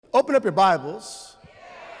Open up your Bibles.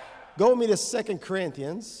 Go with me to 2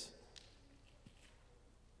 Corinthians.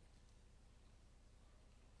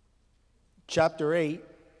 Chapter 8.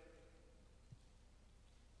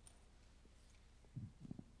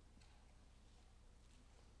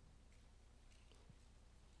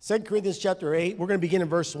 Second Corinthians chapter 8. We're going to begin in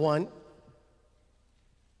verse 1.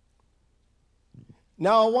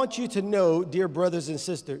 Now I want you to know, dear brothers and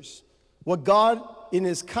sisters, what God in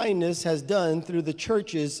his kindness has done through the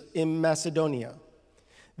churches in Macedonia.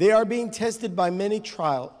 They are being tested by many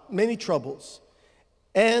troubles,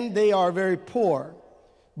 and they are very poor,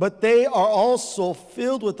 but they are also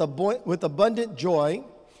filled with abundant joy,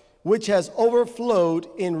 which has overflowed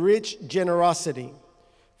in rich generosity.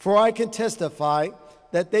 For I can testify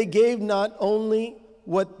that they gave not only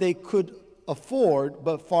what they could afford,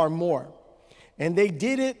 but far more. And they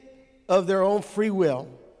did it of their own free will.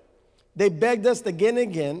 They begged us again and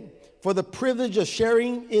again for the privilege of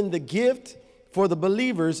sharing in the gift for the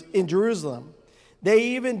believers in Jerusalem. They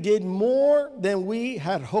even did more than we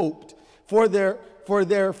had hoped, for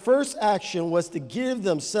their first action was to give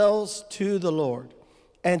themselves to the Lord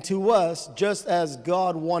and to us, just as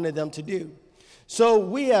God wanted them to do. So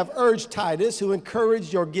we have urged Titus, who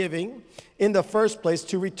encouraged your giving in the first place,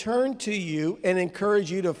 to return to you and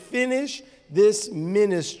encourage you to finish this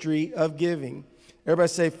ministry of giving. Everybody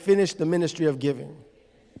say, finish the ministry of giving.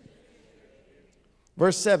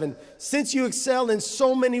 Verse 7, since you excel in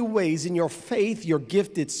so many ways in your faith, your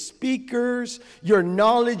gifted speakers, your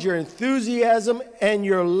knowledge, your enthusiasm, and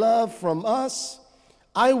your love from us,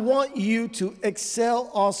 I want you to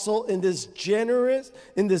excel also in this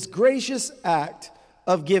gracious act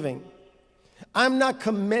of giving. I'm not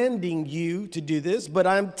commanding you to do this, but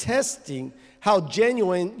I'm testing how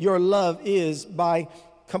genuine your love is by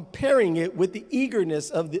comparing it with the eagerness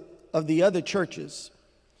of the other churches.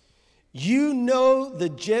 You know the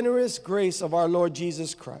generous grace of our Lord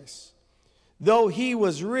Jesus Christ. Though he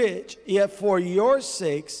was rich, yet for your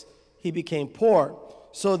sakes he became poor,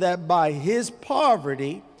 so that by his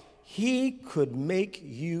poverty he could make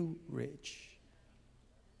you rich.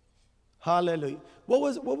 Hallelujah.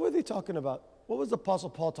 What were they talking about? What was the Apostle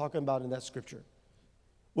Paul talking about in that scripture?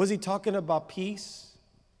 Was he talking about peace?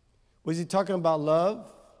 Was he talking about love?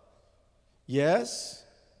 Yes,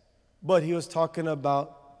 but he was talking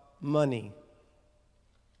about money.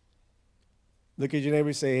 Look at your neighbor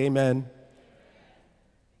and say, amen.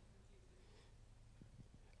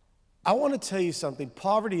 I want to tell you something.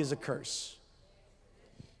 Poverty is a curse.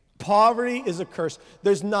 Poverty is a curse.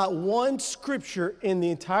 There's not one scripture in the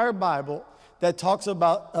entire Bible that talks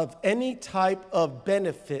about of any type of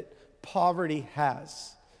benefit poverty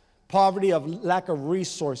has. Poverty of lack of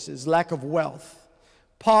resources, lack of wealth.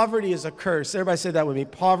 Poverty is a curse. Everybody say that with me.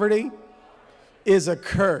 Poverty is a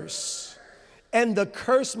curse. And the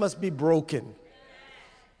curse must be broken.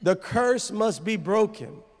 The curse must be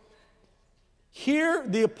broken. Here,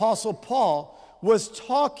 the Apostle Paul was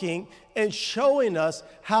talking and showing us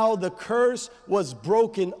how the curse was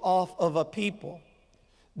broken off of a people.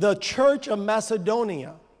 The church of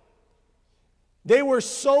Macedonia, they were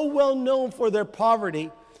so well known for their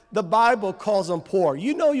poverty, the Bible calls them poor.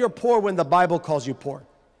 You know you're poor when the Bible calls you poor.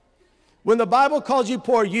 When the Bible calls you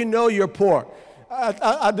poor, you know you're poor.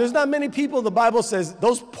 There's not many people the Bible says,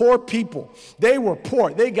 those poor people, they were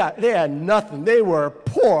poor. They had nothing. They were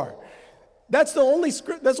poor. That's one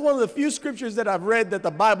of the few scriptures that I've read that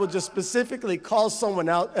the Bible just specifically calls someone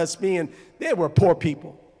out as being, they were poor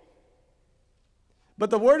people.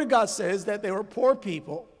 But the Word of God says that they were poor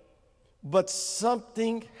people, but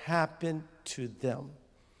something happened to them.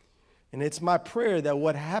 And it's my prayer that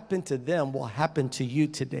what happened to them will happen to you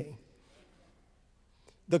today.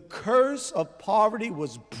 The curse of poverty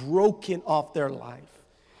was broken off their life,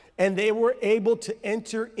 and they were able to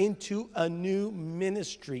enter into a new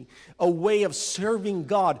ministry, a way of serving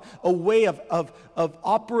God, a way of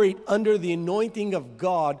operate under the anointing of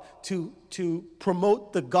God to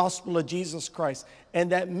promote the gospel of Jesus Christ.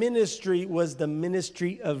 And that ministry was the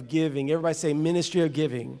ministry of giving. Everybody say ministry of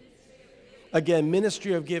giving. Again,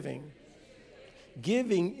 ministry of giving.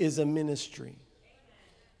 Giving is a ministry.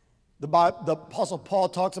 The Apostle Paul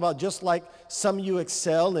talks about just like some of you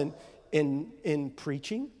excel in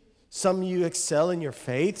preaching, some of you excel in your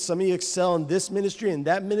faith, some of you excel in this ministry and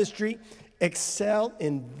that ministry, excel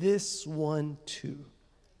in this one too.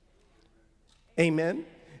 Amen.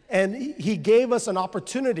 And he gave us an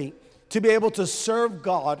opportunity to be able to serve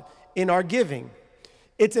God in our giving.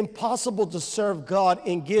 It's impossible to serve God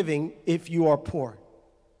in giving if you are poor,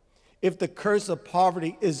 if the curse of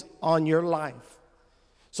poverty is on your life.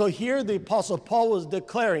 So here the Apostle Paul was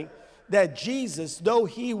declaring that Jesus, though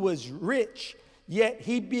he was rich, yet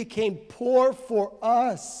he became poor for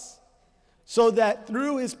us, so that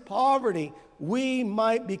through his poverty we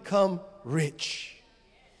might become rich.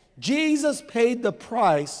 Jesus paid the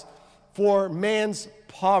price for man's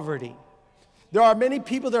poverty. There are many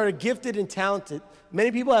people that are gifted and talented.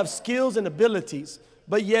 Many people have skills and abilities,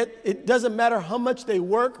 but yet it doesn't matter how much they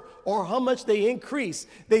work or how much they increase.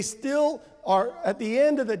 They still are, at the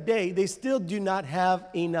end of the day, they still do not have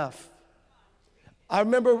enough. I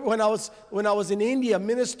remember when I was in India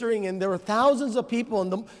ministering, and there were thousands of people,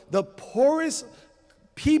 and the poorest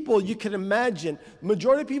people you can imagine.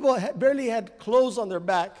 Majority of people barely had clothes on their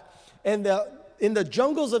back, and in the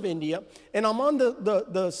jungles of India, and I'm on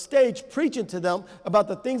the stage preaching to them about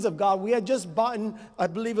the things of God. We had just bought, I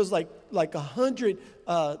believe it was like 100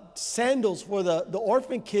 sandals for the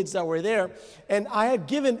orphan kids that were there, and I had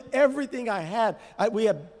given everything I had. We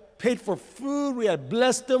had paid for food, we had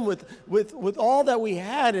blessed them with all that we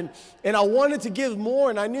had, and I wanted to give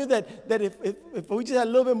more, and I knew that if we just had a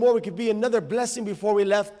little bit more, we could be another blessing before we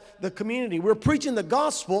left the community. We were preaching the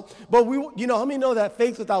gospel, but how many know that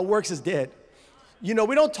faith without works is dead? We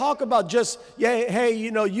don't talk about just, hey,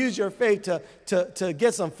 use your faith to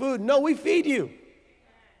get some food. No, we feed you.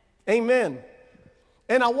 Amen.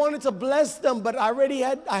 And I wanted to bless them, but I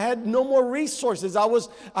had no more resources. I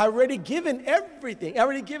already given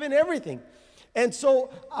everything. And so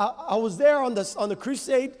I was there on the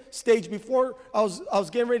crusade stage before I was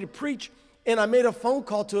getting ready to preach, and I made a phone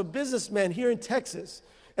call to a businessman here in Texas.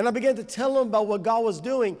 And I began to tell him about what God was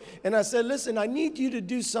doing. And I said, listen, I need you to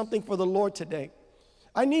do something for the Lord today.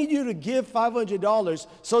 I need you to give $500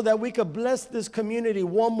 so that we could bless this community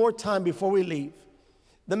one more time before we leave.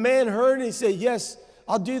 The man heard and he said, yes,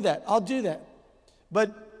 I'll do that.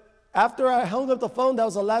 But after I hung up the phone, that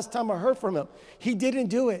was the last time I heard from him. He didn't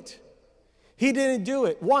do it.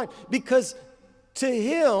 Why? Because to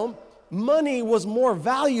him, money was more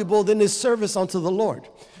valuable than his service unto the Lord.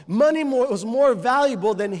 Money was more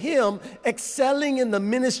valuable than him excelling in the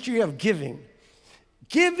ministry of giving.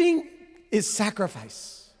 Giving is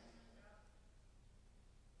sacrifice.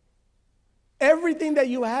 Everything that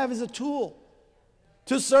you have is a tool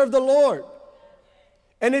to serve the Lord.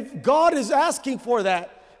 And if God is asking for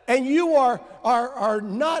that, and you are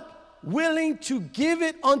not willing to give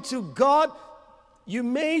it unto God, you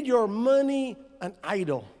made your money an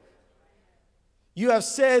idol. You have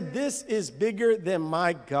said, this is bigger than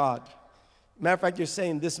my God. Matter of fact, you're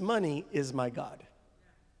saying, this money is my God.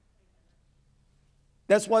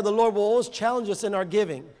 That's why the Lord will always challenge us in our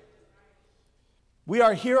giving. We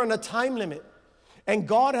are here on a time limit. And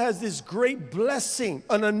God has this great blessing,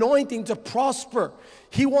 an anointing to prosper.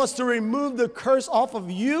 He wants to remove the curse off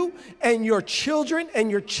of you and your children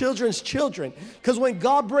and your children's children. Because when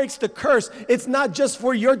God breaks the curse, it's not just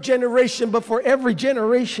for your generation, but for every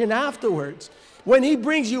generation afterwards. When he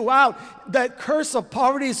brings you out, that curse of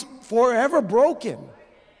poverty is forever broken.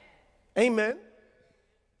 Amen.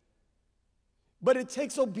 But it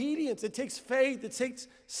takes obedience, it takes faith, it takes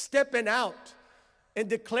stepping out and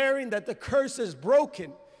declaring that the curse is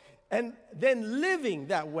broken, and then living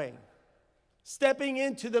that way, stepping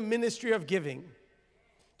into the ministry of giving.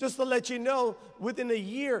 Just to let you know, within a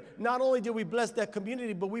year, not only did we bless that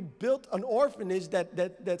community, but we built an orphanage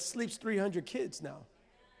that sleeps 300 kids now.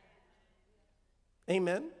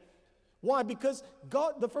 Amen. Why? Because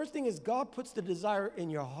God, the first thing is God puts the desire in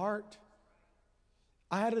your heart.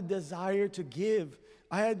 I had a desire to give.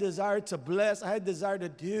 I had a desire to bless. I had a desire to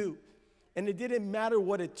do. And it didn't matter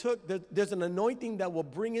what it took. There's an anointing that will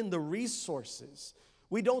bring in the resources.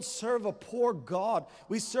 We don't serve a poor God.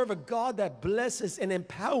 We serve a God that blesses and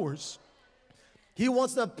empowers. He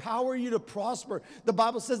wants to empower you to prosper. The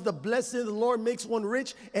Bible says the blessing of the Lord makes one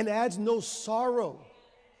rich and adds no sorrow.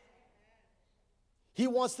 He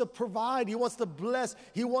wants to provide. He wants to bless.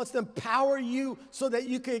 He wants to empower you so that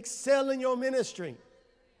you can excel in your ministry.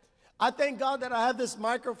 I thank God that I have this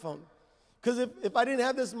microphone. Because if I didn't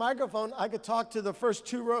have this microphone, I could talk to the first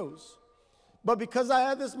 2 rows. But because I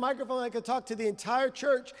have this microphone, I could talk to the entire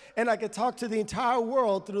church, and I could talk to the entire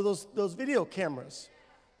world through those video cameras.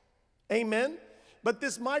 Amen? But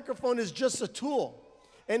this microphone is just a tool.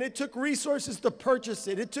 And it took resources to purchase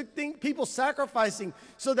it. It took people sacrificing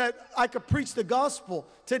so that I could preach the gospel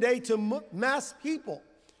today to mass people.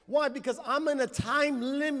 Why? Because I'm in a time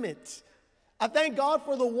limit. I thank God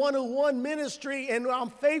for the one-on-one ministry, and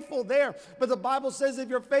I'm faithful there. But the Bible says if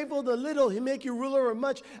you're faithful to little, he'll make you ruler of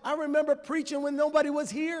much. I remember preaching when nobody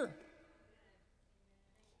was here.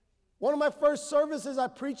 One of my first services, I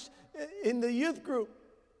preached in the youth group.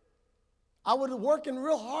 I was working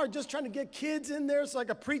real hard just trying to get kids in there so I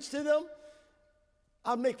could preach to them.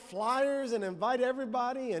 I'd make flyers and invite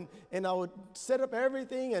everybody, and I would set up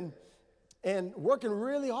everything and working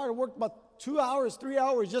really hard. I worked about 2 hours, 3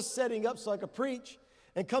 hours just setting up so I could preach.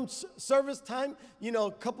 And come service time,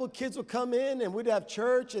 a couple of kids would come in and we'd have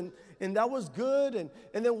church, and that was good.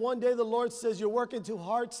 And then one day the Lord says, you're working too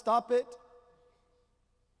hard, stop it.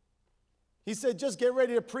 He said, just get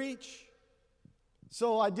ready to preach.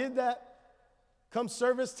 So I did that. Come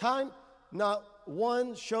service time, not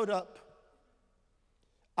one showed up.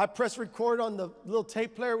 I pressed record on the little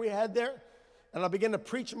tape player we had there, and I began to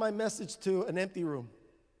preach my message to an empty room.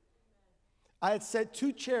 I had set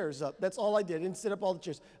 2 chairs up. That's all I did. I didn't set up all the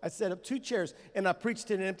chairs. I set up 2 chairs, and I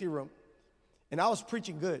preached in an empty room. And I was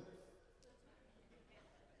preaching good.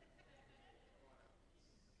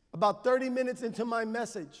 About 30 minutes into my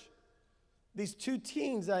message, these 2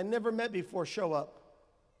 teens that I never met before show up.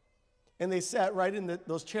 And they sat right in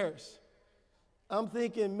those chairs. I'm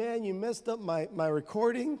thinking, man, you messed up my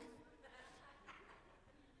recording.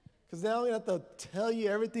 Because now I'm going to have to tell you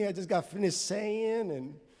everything I just got finished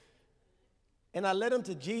saying. And I led them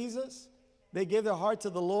to Jesus. They gave their heart to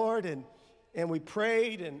the Lord, and we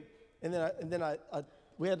prayed. And then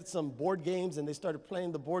we had some board games, and they started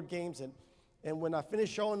playing the board games. And when I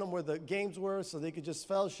finished showing them where the games were so they could just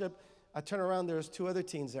fellowship, I turned around, there was 2 other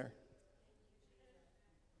teens there.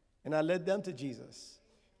 And I led them to Jesus.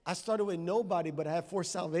 I started with nobody, but I had 4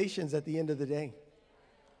 salvations at the end of the day.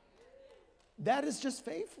 That is just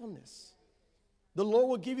faithfulness. The Lord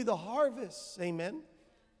will give you the harvest. Amen.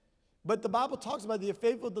 But the Bible talks about if you're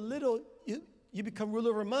faithful to the little, you become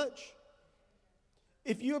ruler over much.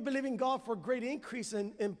 If you're believing God for a great increase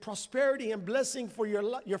in prosperity and blessing for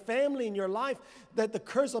your family and your life, that the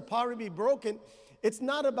curse of poverty be broken, it's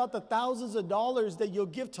not about the thousands of dollars that you'll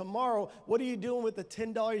give tomorrow. What are you doing with the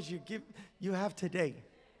 $10 you have today?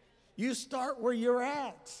 You start where you're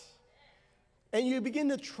at. And you begin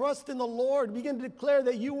to trust in the Lord. Begin to declare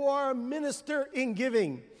that you are a minister in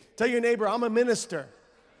giving. Tell your neighbor, I'm a minister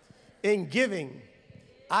in giving.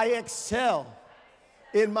 I excel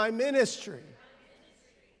in my ministry.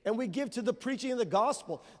 And we give to the preaching of the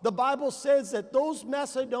gospel. The Bible says that those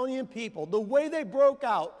Macedonian people, the way they broke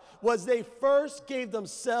out was they first gave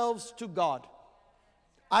themselves to God.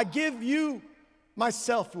 I give you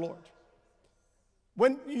myself, Lord.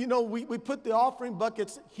 When, we put the offering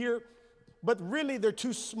buckets here, but really they're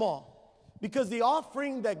too small. Because the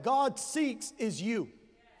offering that God seeks is you.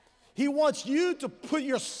 He wants you to put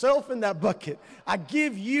yourself in that bucket. I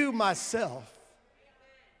give you myself.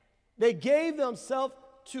 They gave themselves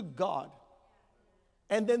to God.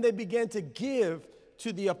 And then they began to give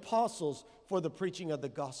to the apostles for the preaching of the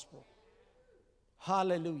gospel.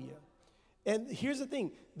 Hallelujah. And here's the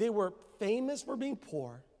thing. They were famous for being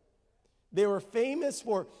poor. They were famous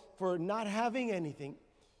for not having anything.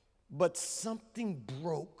 But something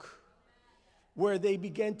broke where they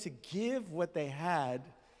began to give what they had,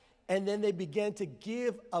 and then they began to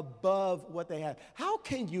give above what they had. How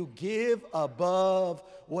can you give above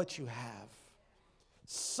what you have?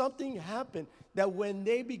 Something happened that when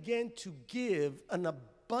they began to give, an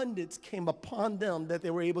abundance came upon them that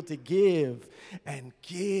they were able to give and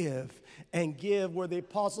give and give, where the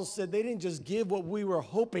apostles said they didn't just give what we were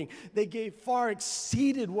hoping. They gave far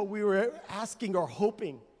exceeded what we were asking or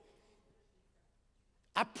hoping.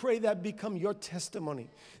 I pray that become your testimony,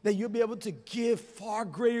 that you'll be able to give far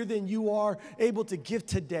greater than you are able to give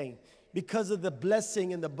today because of the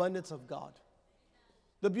blessing and the abundance of God.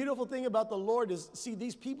 The beautiful thing about the Lord is, see,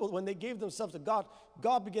 these people, when they gave themselves to God,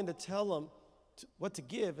 God began to tell them what to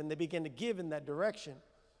give, and they began to give in that direction.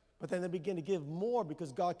 But then they began to give more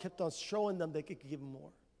because God kept on showing them they could give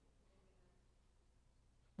more.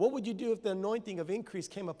 What would you do if the anointing of increase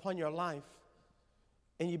came upon your life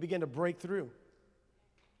and you began to break through?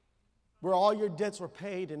 Where all your debts were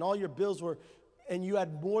paid and all your bills were, and you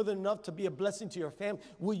had more than enough to be a blessing to your family,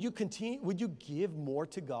 will you continue? Would you give more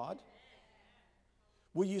to God?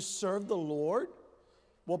 Will you serve the Lord?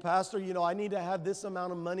 Well, Pastor, I need to have this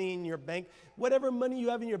amount of money in your bank. Whatever money you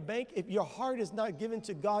have in your bank, if your heart is not given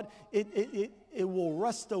to God, it will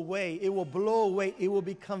rust away. It will blow away. It will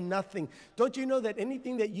become nothing. Don't you know that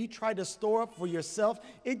anything that you try to store up for yourself,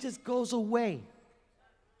 it just goes away?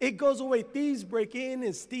 It goes away. Thieves break in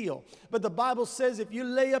and steal. But the Bible says if you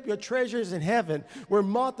lay up your treasures in heaven, where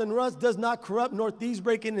moth and rust does not corrupt, nor thieves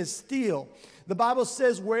break in and steal, The Bible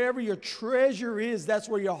says wherever your treasure is, that's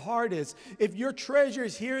where your heart is. If your treasure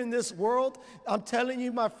is here in this world, I'm telling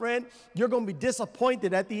you, my friend, you're going to be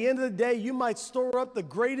disappointed. At the end of the day, you might store up the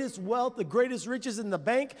greatest wealth, the greatest riches in the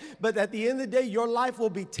bank, but at the end of the day, your life will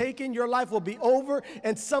be taken, your life will be over,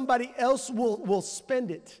 and somebody else will spend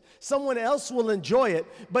it. Someone else will enjoy it.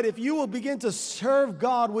 But if you will begin to serve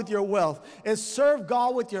God with your wealth and serve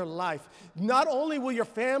God with your life, not only will your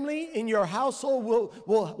family and your household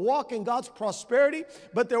will walk in God's prosperity,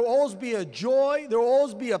 but there will always be a joy, there will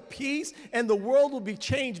always be a peace, and the world will be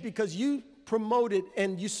changed because you promoted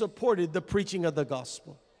and you supported the preaching of the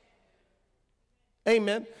gospel.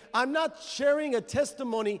 Amen. I'm not sharing a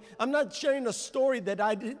testimony. I'm not sharing a story that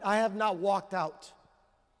I have not walked out.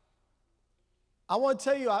 I want to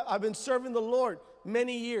tell you, I've been serving the Lord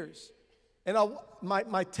many years. And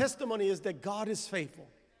my testimony is that God is faithful.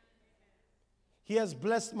 He has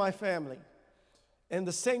blessed my family. And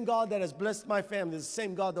the same God that has blessed my family is the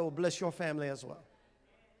same God that will bless your family as well.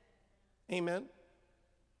 Amen.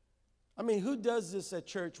 I mean, who does this at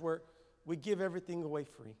church where we give everything away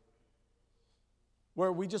free?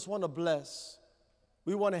 Where we just want to bless.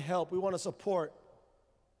 We want to help. We want to support.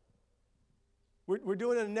 We're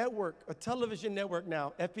doing a network, a television network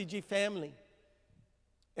now, FPG Family.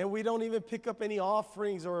 And we don't even pick up any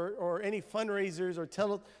offerings or any fundraisers or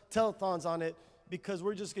telethons on it because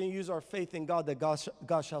we're just going to use our faith in God that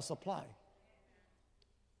God shall supply.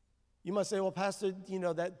 You must say, well, Pastor, you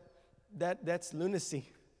know, that's lunacy.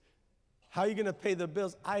 How are you going to pay the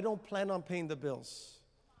bills? I don't plan on paying the bills.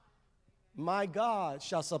 My God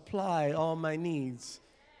shall supply all my needs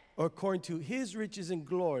according to his riches and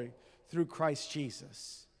glory through Christ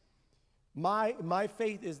Jesus. My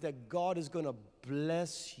faith is that God is going to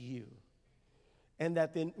bless you, and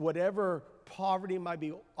that then whatever poverty might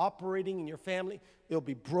be operating in your family, it'll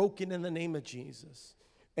be broken in the name of Jesus,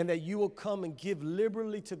 and that you will come and give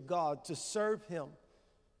liberally to God to serve him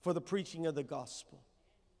for the preaching of the gospel.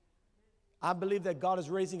 I believe that God is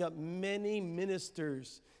raising up many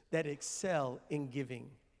ministers that excel in giving.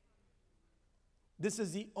 This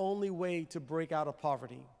is the only way to break out of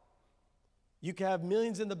poverty. You can have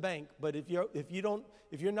millions in the bank, but if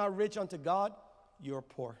you're not rich unto God, you're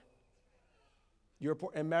poor. You're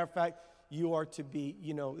poor. And matter of fact, you are to be,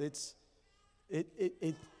 you know, it's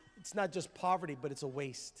not just poverty, but it's a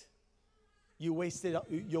waste. You're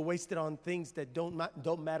wasted on things that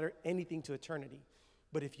don't matter anything to eternity.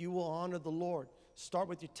 But if you will honor the Lord, start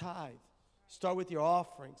with your tithe, start with your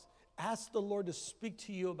offerings. Ask the Lord to speak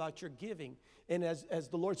to you about your giving. And as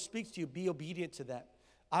the Lord speaks to you, be obedient to that.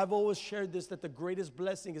 I've always shared this, that the greatest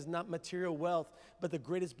blessing is not material wealth, but the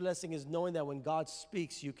greatest blessing is knowing that when God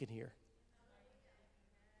speaks, you can hear.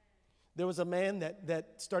 There was a man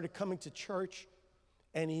that started coming to church,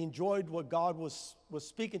 and he enjoyed what God was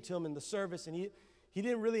speaking to him in the service, and he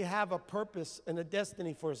didn't really have a purpose and a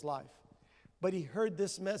destiny for his life. But he heard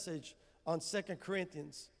this message on 2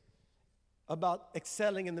 Corinthians about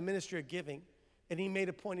excelling in the ministry of giving, and he made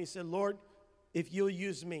a point. He said, Lord, if you'll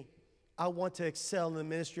use me, I want to excel in the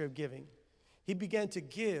ministry of giving. He began to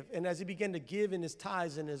give, and as he began to give in his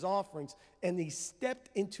tithes and his offerings, and he stepped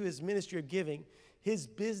into his ministry of giving, his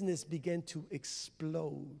business began to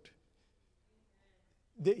explode.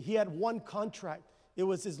 He had one contract. It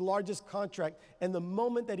was his largest contract, and the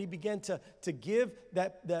moment that he began to give,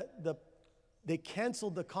 they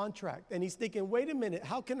canceled the contract. And he's thinking, wait a minute,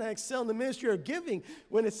 how can I excel in the ministry of giving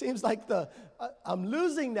when it seems like I'm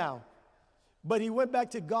losing now? But he went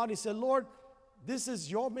back to God. He said, Lord, this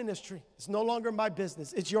is your ministry. It's no longer my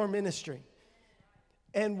business. It's your ministry.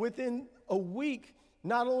 And within a week,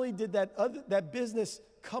 not only did that business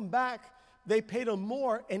come back, they paid him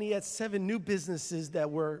more, and he had 7 new businesses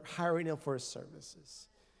that were hiring him for his services.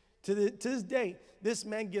 To this day, this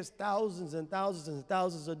man gives thousands and thousands and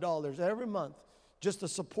thousands of dollars every month just to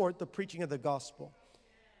support the preaching of the gospel.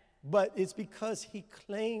 But it's because he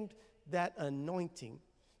claimed that anointing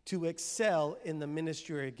to excel in the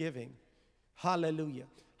ministry of giving. Hallelujah.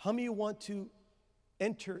 How many of you want to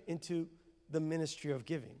enter into the ministry of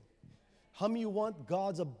giving? How many of you want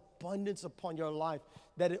God's abundance upon your life,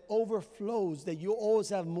 that it overflows, that you always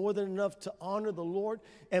have more than enough to honor the Lord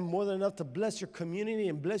and more than enough to bless your community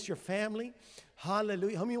and bless your family?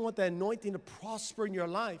 Hallelujah. How many of you want that anointing to prosper in your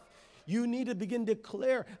life? You need to begin to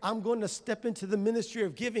declare, I'm going to step into the ministry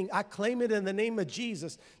of giving. I claim it in the name of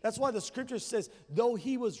Jesus. That's why the scripture says, though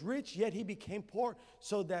he was rich, yet he became poor,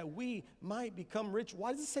 so that we might become rich.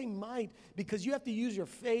 Why does it say might? Because you have to use your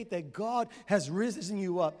faith that God has risen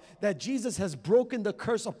you up, that Jesus has broken the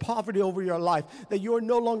curse of poverty over your life, that you are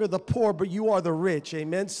no longer the poor, but you are the rich.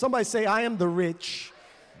 Amen. Somebody say, I am the rich.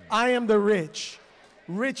 I am the rich.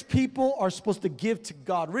 Rich people are supposed to give to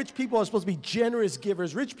God. Rich people are supposed to be generous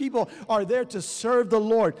givers. Rich people are there to serve the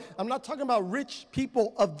Lord. I'm not talking about rich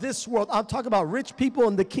people of this world. I'm talking about rich people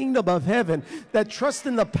in the kingdom of heaven that trust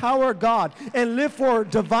in the power of God and live for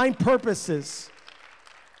divine purposes.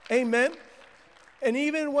 Amen. And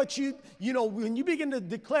even what when you begin to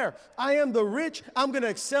declare, I am the rich, I'm going to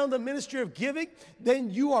excel in the ministry of giving,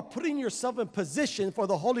 then you are putting yourself in position for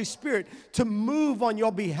the Holy Spirit to move on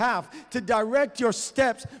your behalf, to direct your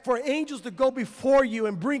steps, for angels to go before you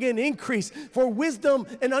and bring in increase, for wisdom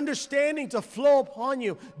and understanding to flow upon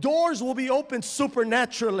you. Doors will be opened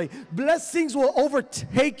supernaturally. Blessings will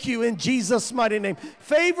overtake you in Jesus' mighty name.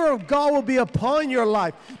 Favor of God will be upon your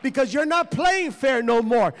life because you're not playing fair no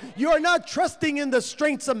more. You are not trusting in the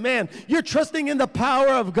strengths of man. You're trusting in the power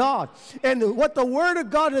of God. And what the Word of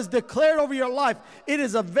God has declared over your life, it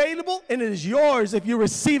is available and it is yours if you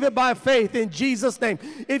receive it by faith in Jesus' name.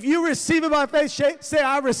 If you receive it by faith, say,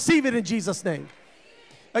 I receive it in Jesus' name.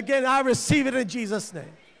 Again, I receive it in Jesus'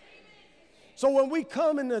 name. So when we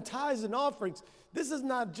come in the tithes and offerings, this is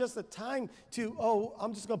not just a time to,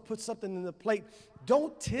 I'm just going to put something in the plate.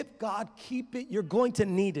 Don't tip God. Keep it. You're going to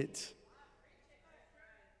need it.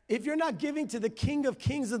 If you're not giving to the King of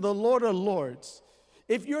Kings and the Lord of Lords,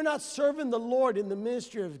 if you're not serving the Lord in the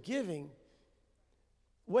ministry of giving,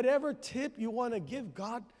 whatever tip you want to give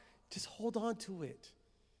God, just hold on to it.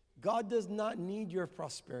 God does not need your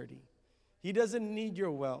prosperity. He doesn't need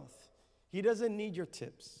your wealth. He doesn't need your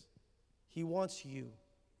tips. He wants you.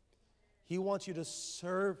 He wants you to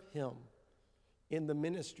serve Him in the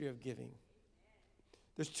ministry of giving.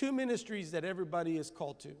 There's two ministries that everybody is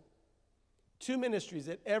called to. Two ministries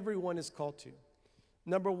that everyone is called to.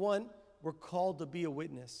 Number one, we're called to be a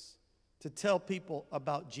witness, to tell people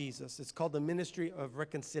about Jesus. It's called the ministry of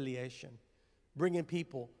reconciliation, bringing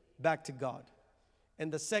people back to God.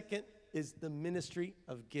 And the second is the ministry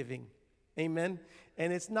of giving. Amen?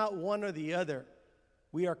 And it's not one or the other.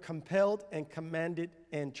 We are compelled and commanded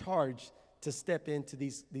and charged to step into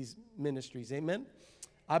these ministries. Amen?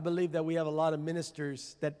 I believe that we have a lot of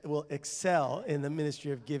ministers that will excel in the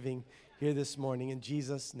ministry of giving here this morning in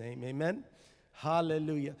Jesus' name. Amen.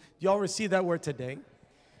 Hallelujah. Do y'all receive that word today?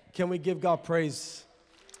 Can we give God praise?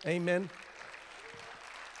 Amen.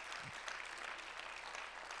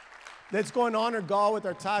 Let's go and honor God with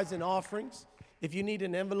our tithes and offerings. If you need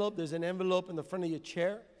an envelope, there's an envelope in the front of your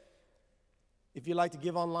chair. If you'd like to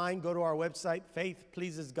give online, go to our website,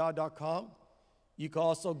 faithpleasesgod.com. You can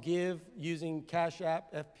also give using Cash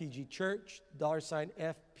App, FPG Church,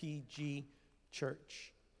 $FPG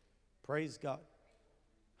Church. Praise God.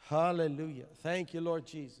 Hallelujah. Thank you, Lord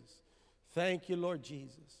Jesus. Thank you, Lord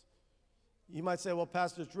Jesus. You might say, well,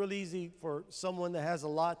 Pastor, it's really easy for someone that has a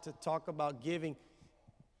lot to talk about giving.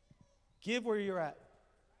 Give where you're at.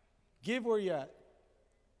 Give where you're at.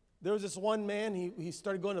 There was this one man, he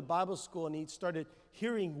started going to Bible school, and he started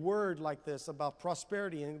hearing word like this about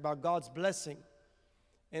prosperity and about God's blessing.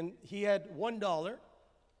 And he had $1,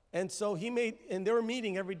 and so and they were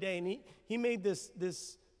meeting every day, and he made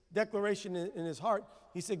this declaration in his heart.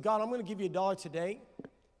 He said, God, I'm going to give you $1 today,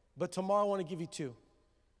 but tomorrow I want to give you $2.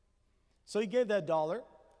 So he gave that $1,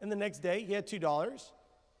 and the next day he had $2,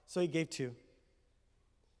 so he gave $2.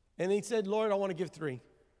 And he said, Lord, I want to give $3.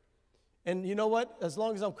 And you know what? As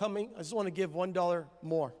long as I'm coming, I just want to give $1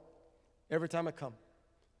 more every time I come.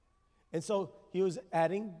 And so he was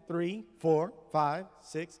adding 3, 4, 5,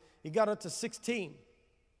 6. He got up to 16.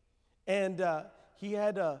 And he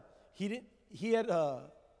had a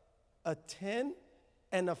 10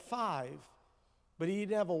 and a 5, but he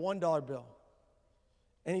didn't have a $1 bill.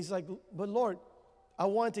 And he's like, but Lord, I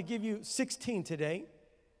wanted to give you 16 today,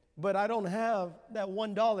 but I don't have that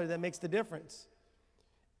 $1 that makes the difference.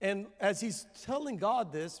 And as he's telling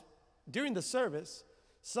God this, during the service,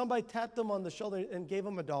 somebody tapped him on the shoulder and gave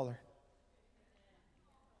him $1.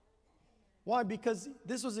 Why? Because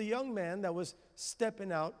this was a young man that was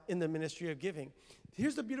stepping out in the ministry of giving.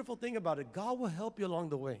 Here's the beautiful thing about it. God will help you along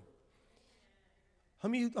the way. How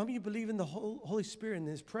many of you believe in the Holy Spirit and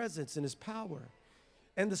His presence and His power?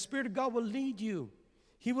 And the Spirit of God will lead you.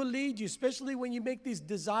 He will lead you, especially when you make these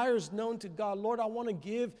desires known to God. Lord, I want to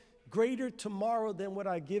give greater tomorrow than what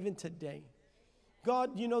I've given today.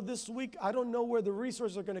 God, this week, I don't know where the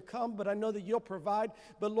resources are going to come, but I know that You'll provide.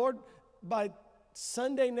 But Lord, by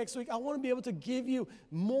Sunday next week, I want to be able to give You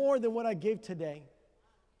more than what I gave today.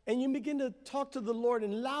 And you begin to talk to the Lord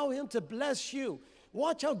and allow Him to bless you.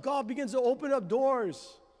 Watch how God begins to open up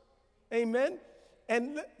doors. Amen?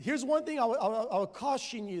 And here's one thing I'll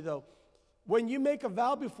caution you, though. When you make a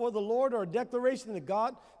vow before the Lord or a declaration to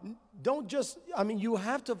God, don't just, you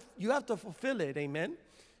have to fulfill it, amen?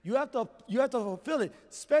 You have to fulfill it,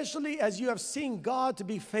 especially as you have seen God to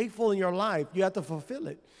be faithful in your life. You have to fulfill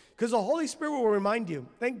it because the Holy Spirit will remind you.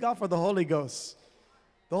 Thank God for the Holy Ghost.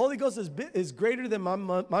 The Holy Ghost is greater than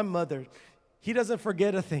my mother. He doesn't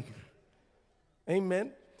forget a thing.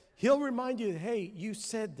 Amen. He'll remind you, hey, you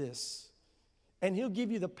said this. And he'll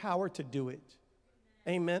give you the power to do it.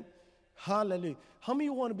 Amen. Hallelujah. How many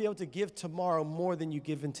of you want to be able to give tomorrow more than you've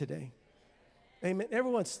given today? Amen.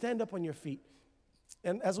 Everyone stand up on your feet.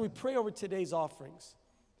 And as we pray over today's offerings,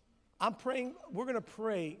 we're going to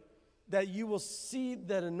pray that you will see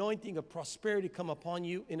that anointing of prosperity come upon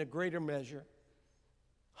you in a greater measure.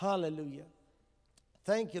 Hallelujah.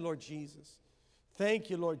 Thank you, Lord Jesus. Thank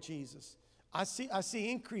you, Lord Jesus. I see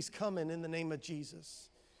increase coming in the name of Jesus.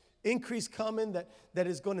 Increase coming that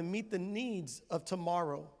is going to meet the needs of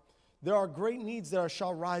tomorrow. There are great needs that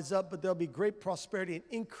shall rise up, but there'll be great prosperity and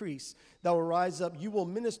increase that will rise up. You will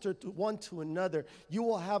minister to one to another. You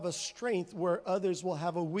will have a strength where others will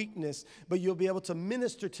have a weakness, but you'll be able to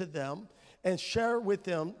minister to them and share with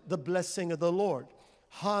them the blessing of the Lord.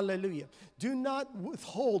 Hallelujah. Do not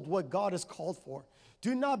withhold what God has called for.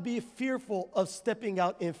 Do not be fearful of stepping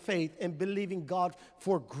out in faith and believing God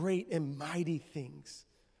for great and mighty things.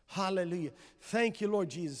 Hallelujah. Thank you, Lord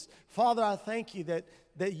Jesus. Father, I thank you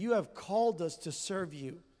that you have called us to serve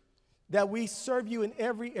you, that we serve you in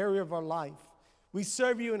every area of our life. We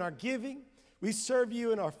serve you in our giving. We serve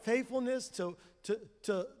you in our faithfulness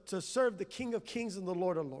to serve the King of Kings and the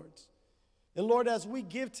Lord of Lords. And Lord, as we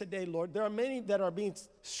give today, Lord, there are many that are being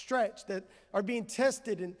stretched, that are being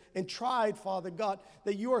tested and tried, Father God,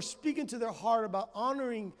 that you are speaking to their heart about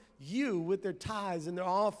honoring you with their tithes and their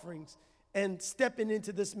offerings and stepping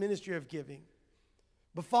into this ministry of giving.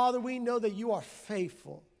 But Father, we know that you are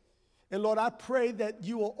faithful. And Lord, I pray that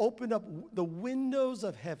you will open up the windows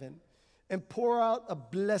of heaven and pour out a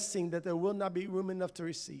blessing that there will not be room enough to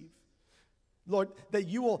receive. Lord, that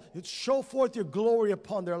you will show forth your glory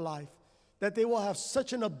upon their life, that they will have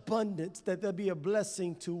such an abundance that there'll be a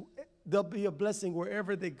blessing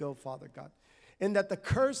wherever they go, Father God. And that the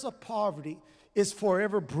curse of poverty is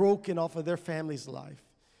forever broken off of their family's life.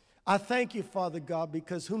 I thank you, Father God,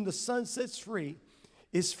 because whom the Son sets free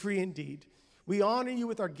is free indeed. We honor you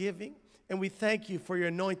with our giving, and we thank you for your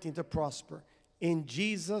anointing to prosper. In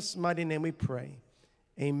Jesus' mighty name we pray.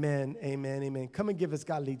 Amen, amen, amen. Come and give as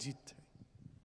God leads you to.